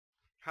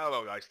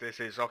Hello guys,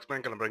 this is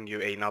Oxman, gonna bring you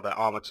another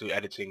Arma 2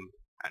 editing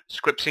and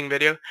scripting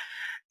video.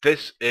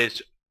 This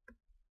is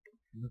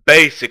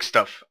basic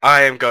stuff.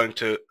 I am going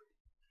to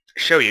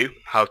show you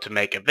how to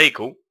make a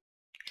vehicle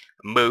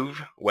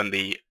move when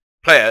the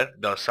player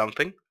does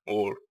something,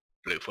 or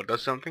Bluefoot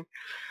does something,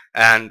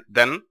 and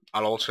then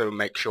I'll also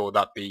make sure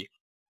that the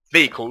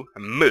vehicle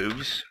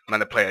moves when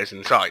the player is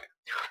inside.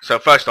 So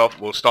first off,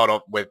 we'll start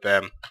off with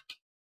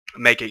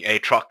making a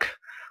truck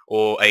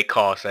or a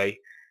car, say.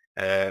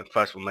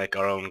 First we'll make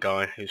our own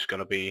guy who's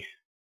gonna be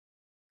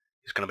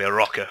a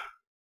rocker.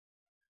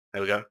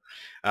 There we go.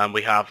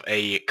 We have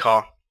a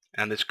car,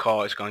 and this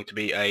car is going to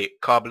be a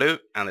car blue,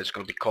 and it's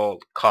going to be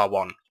called car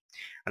 1,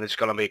 and it's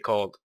going to be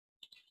called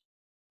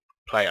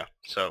player,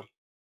 so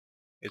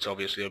it's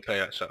obviously a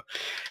player. So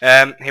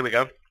here we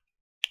go.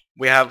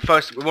 We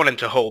want him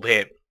to hold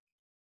here,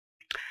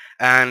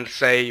 and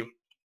say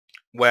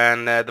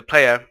when the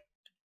player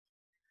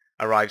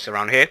arrives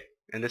around here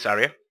in this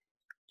area,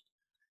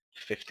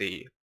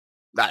 50,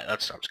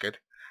 that sounds good.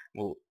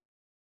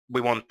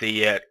 We want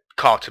the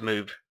car to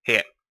move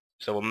here,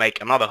 so we'll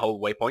make another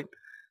hold waypoint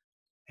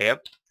here.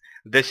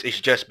 This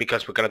is just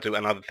because we're going to do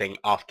another thing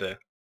after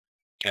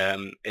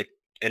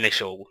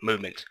initial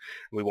movement.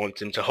 We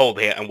want him to hold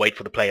here and wait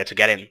for the player to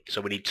get in, so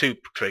we need 2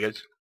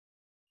 triggers.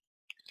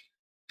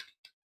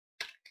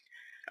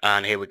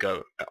 And here we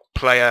go,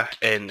 player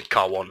in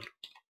car 1.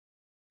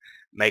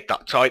 Make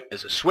that type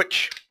as a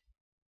switch,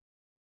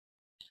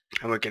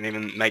 and we can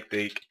even make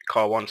the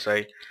car 1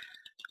 say,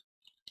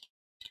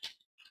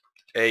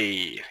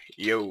 "Hey,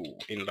 yo,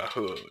 in the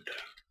hood."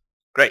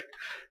 Great.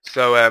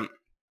 So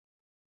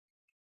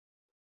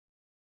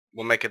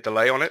we'll make a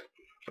delay on it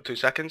for 2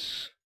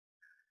 seconds,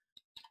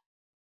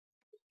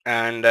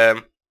 and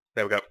there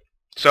we go.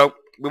 So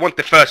we want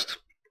the first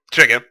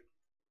trigger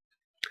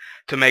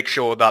to make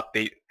sure that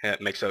the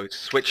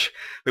switch.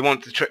 We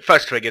want the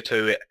first trigger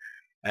to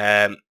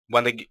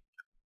when the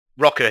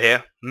rocker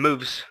here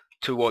moves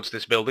towards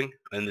this building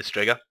in this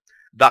trigger,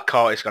 that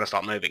car is going to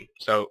start moving.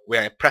 So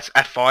we press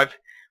F5,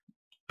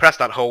 press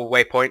that whole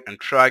waypoint and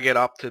drag it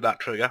up to that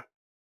trigger.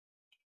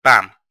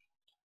 Bam.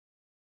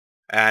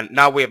 And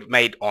now we have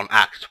made on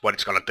act what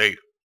it's going to do.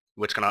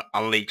 It's going to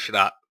unleash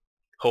that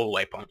whole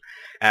waypoint.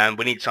 And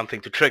we need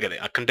something to trigger it,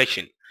 a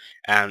condition.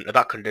 And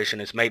that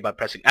condition is made by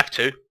pressing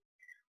F2.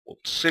 We'll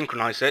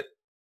synchronize it.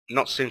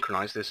 Not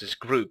synchronize, this is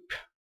group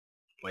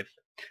with,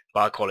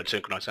 but I call it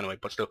synchronize anyway,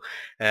 but still.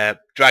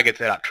 Drag it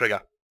to that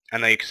trigger.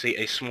 And then you can see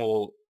a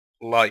small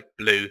light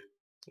blue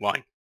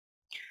line.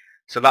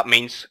 So that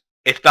means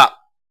if that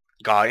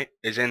guy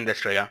is in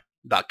this trigger,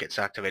 that gets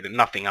activated.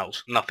 Nothing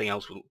else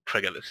will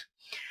trigger this.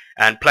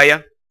 And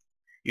player,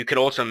 you can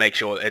also make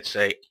sure it's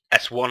a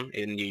S1,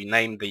 and you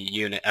name the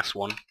unit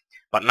S1,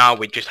 but now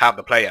we just have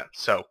the player,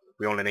 so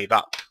we only need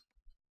that.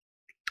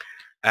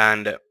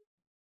 And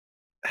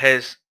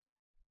here's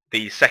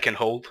the second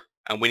hold,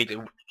 and we need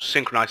to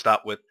synchronize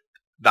that with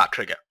that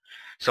trigger.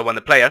 So when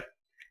the player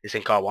is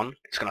in car 1,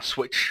 it's going to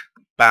switch,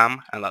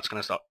 bam, and that's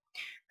going to start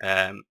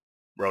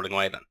rolling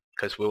away then,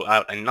 because we'll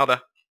add another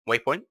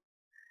waypoint,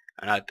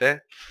 and out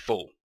there,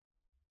 full.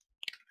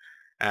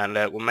 And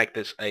we'll make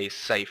this a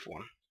safe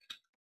one.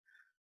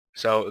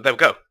 So there we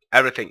go,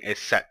 everything is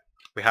set.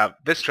 We have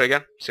this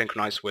trigger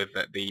synchronized with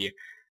the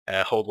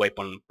hold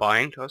waypoint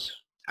behind us,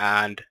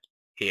 and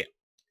here.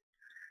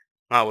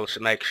 Now we'll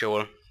make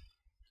sure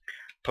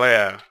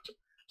player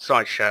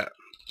side chat,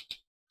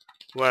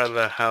 where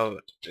the hell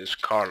is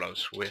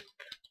Carlos with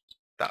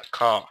that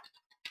car?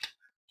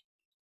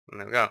 And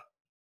there we go.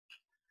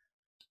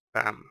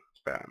 Bam,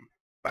 bam,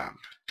 bam.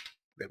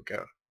 There we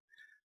go.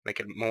 Make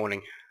it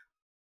morning.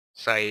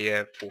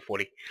 Say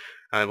 4:40.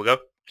 There we go.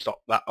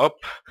 Stop that up.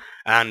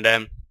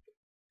 And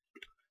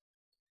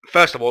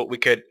first of all, we're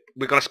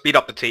gonna speed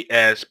up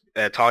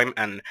the time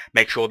and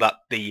make sure that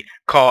the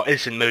car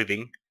isn't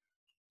moving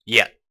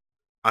yet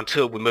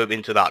until we move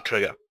into that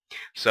trigger.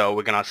 So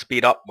we're gonna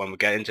speed up when we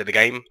get into the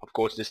game. Of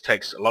course, this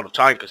takes a lot of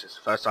time because it's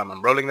the first time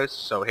I'm rolling this.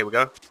 So here we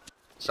go.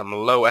 Some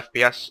low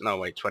FPS. No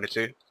wait,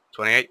 22,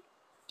 28.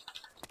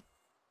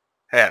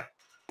 Here,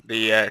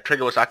 the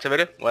trigger was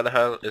activated. Where the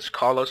hell is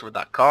Carlos with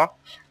that car?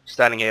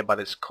 Standing here by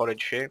this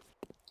cottage here.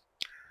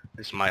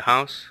 This is my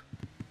house.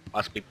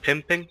 Must be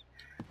pimping.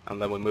 And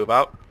then we move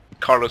out.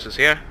 Carlos is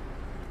here.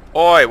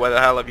 Oi, where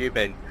the hell have you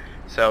been?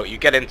 So you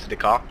get into the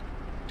car.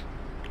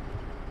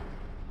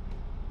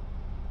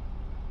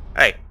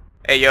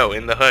 Hey, yo,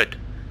 in the hood.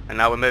 And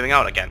now we're moving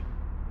out again.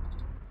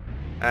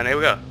 And here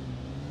we go.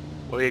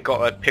 We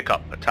got a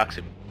pickup, a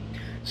taxi.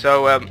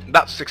 So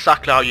that's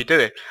exactly how you do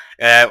it.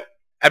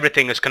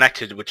 Everything is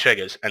connected with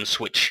triggers and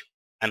switch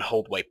and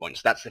hold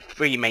waypoints. That's the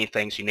 3 main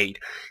things you need.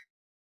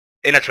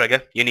 In a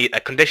trigger, you need a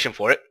condition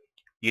for it.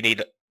 You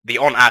need the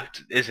on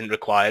act isn't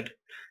required.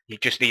 You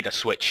just need a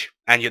switch,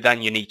 and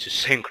then you need to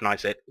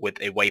synchronize it with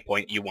a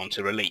waypoint you want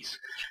to release.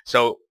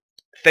 So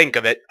think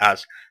of it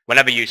as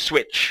whenever you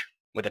switch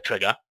with a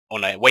trigger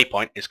on a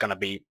waypoint, it's going to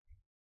be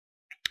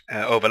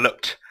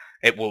overlooked.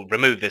 It will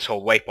remove this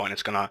whole waypoint.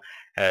 It's going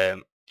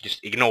to just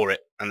ignore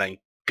it and then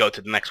go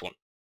to the next one.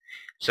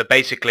 So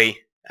basically,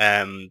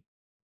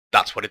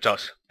 that's what it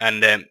does.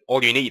 And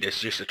all you need is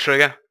just a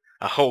trigger,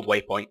 a hold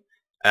waypoint,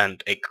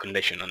 and a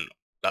condition, and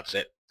that's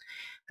it.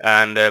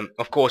 And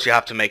of course you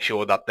have to make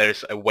sure that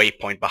there's a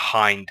waypoint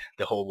behind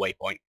the hold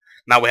waypoint.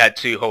 Now we had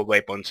two hold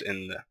waypoints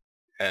in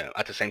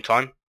at the same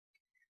time,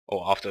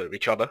 or after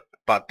each other,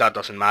 but that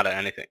doesn't matter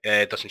anything.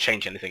 It doesn't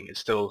change anything. It's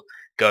still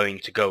going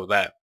to go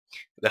there.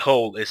 The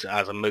hold is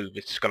as a move.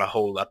 It's going to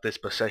hold at this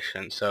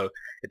position, so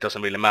it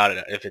doesn't really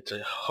matter if it's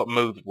a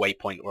move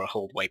waypoint or a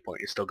hold waypoint.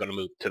 It's still going to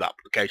move to that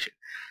location.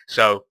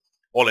 So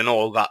all in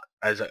all, that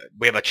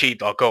we have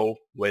achieved our goal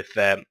with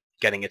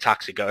getting a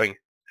taxi going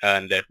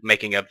and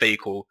making a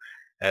vehicle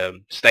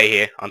stay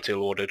here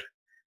until ordered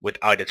with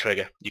either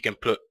trigger. You can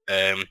put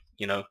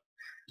you know,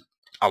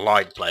 a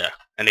live player,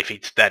 and if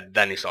he's dead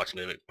then he starts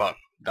moving, but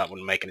that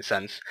wouldn't make any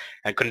sense.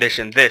 And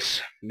condition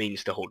this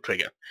means the hold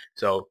trigger,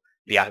 so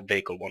the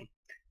vehicle one.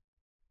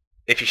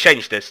 If you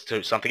change this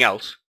to something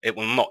else, it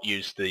will not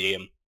use the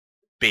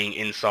being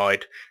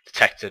inside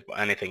detected or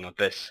anything of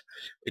this.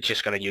 It's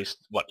just going to use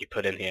what you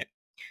put in here.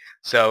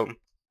 So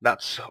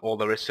that's all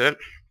there is to it.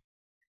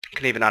 You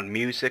can even add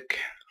music.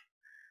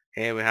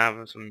 Here we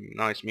have some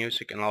nice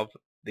music, and I love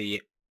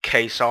the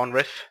K-Sound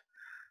riff.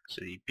 It's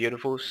a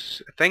beautiful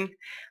thing.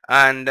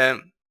 And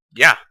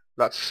yeah,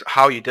 that's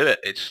how you do it.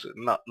 It's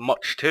not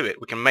much to it.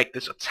 We can make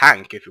this a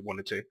tank if we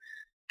wanted to. We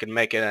can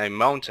make it a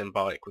mountain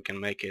bike. We can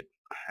make it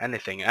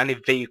anything, any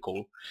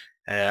vehicle.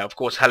 Of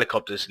course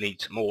helicopters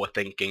need more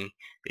thinking.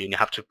 You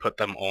have to put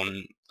them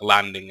on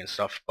landing and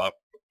stuff, but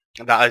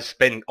that has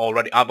been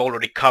I've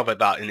already covered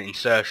that in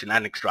insertion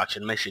and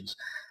extraction missions,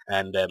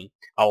 and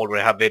I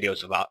already have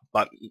videos of that.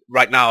 But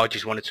right now I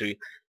just wanted to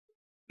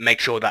make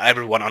sure that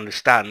everyone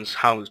understands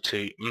how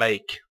to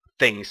make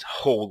things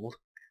hold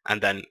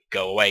and then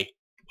go away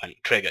when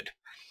triggered.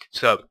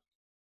 So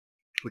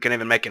we can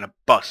even make it a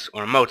bus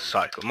or a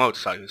motorcycle.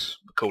 Motorcycle is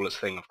the coolest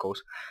thing, of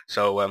course.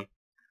 So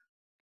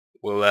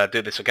we'll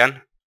do this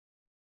again,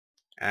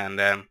 and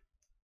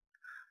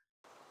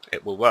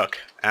it will work,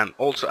 and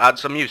also add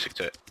some music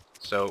to it.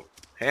 So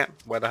here,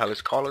 where the hell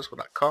is Carlos with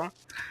that car?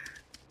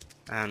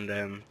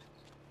 And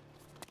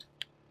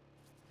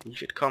he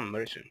should come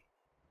very soon.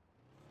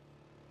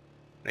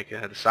 Make you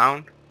hear the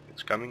sound.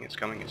 It's coming, it's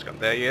coming, it's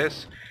coming. There he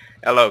is.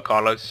 Hello,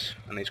 Carlos.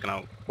 And he's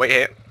gonna wait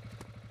here.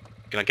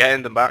 Gonna get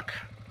in the back.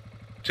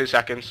 2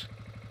 seconds.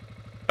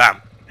 Bam.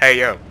 Hey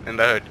yo, in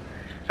the hood.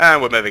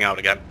 And we're moving out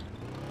again.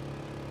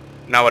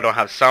 Now I don't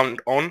have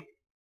sound on.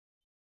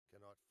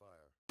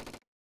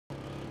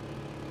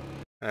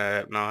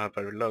 Now I have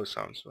very low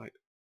sounds. Wait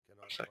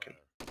a second.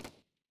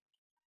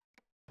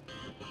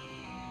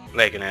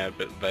 They can hear a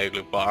bit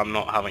vaguely, but I'm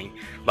not having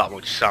that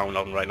much sound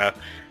on right now.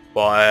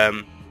 But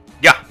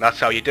yeah, that's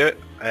how you do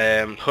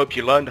it. Hope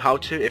you learned how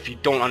to. If you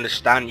don't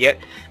understand yet,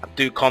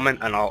 do comment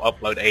and I'll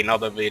upload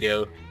another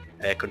video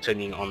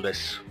continuing on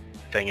this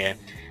thing here.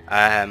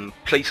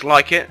 Please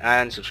like it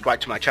and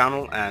subscribe to my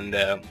channel, and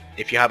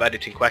if you have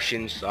editing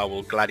questions I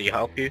will gladly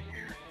help you.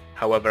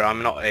 However,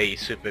 I'm not a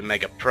super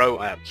mega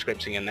pro at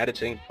scripting and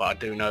editing, but I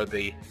do know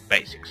the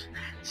basics.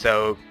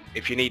 So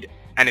if you need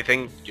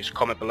anything, just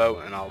comment below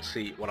and I'll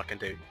see what I can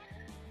do.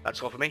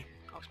 That's all for me.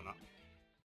 Awesome.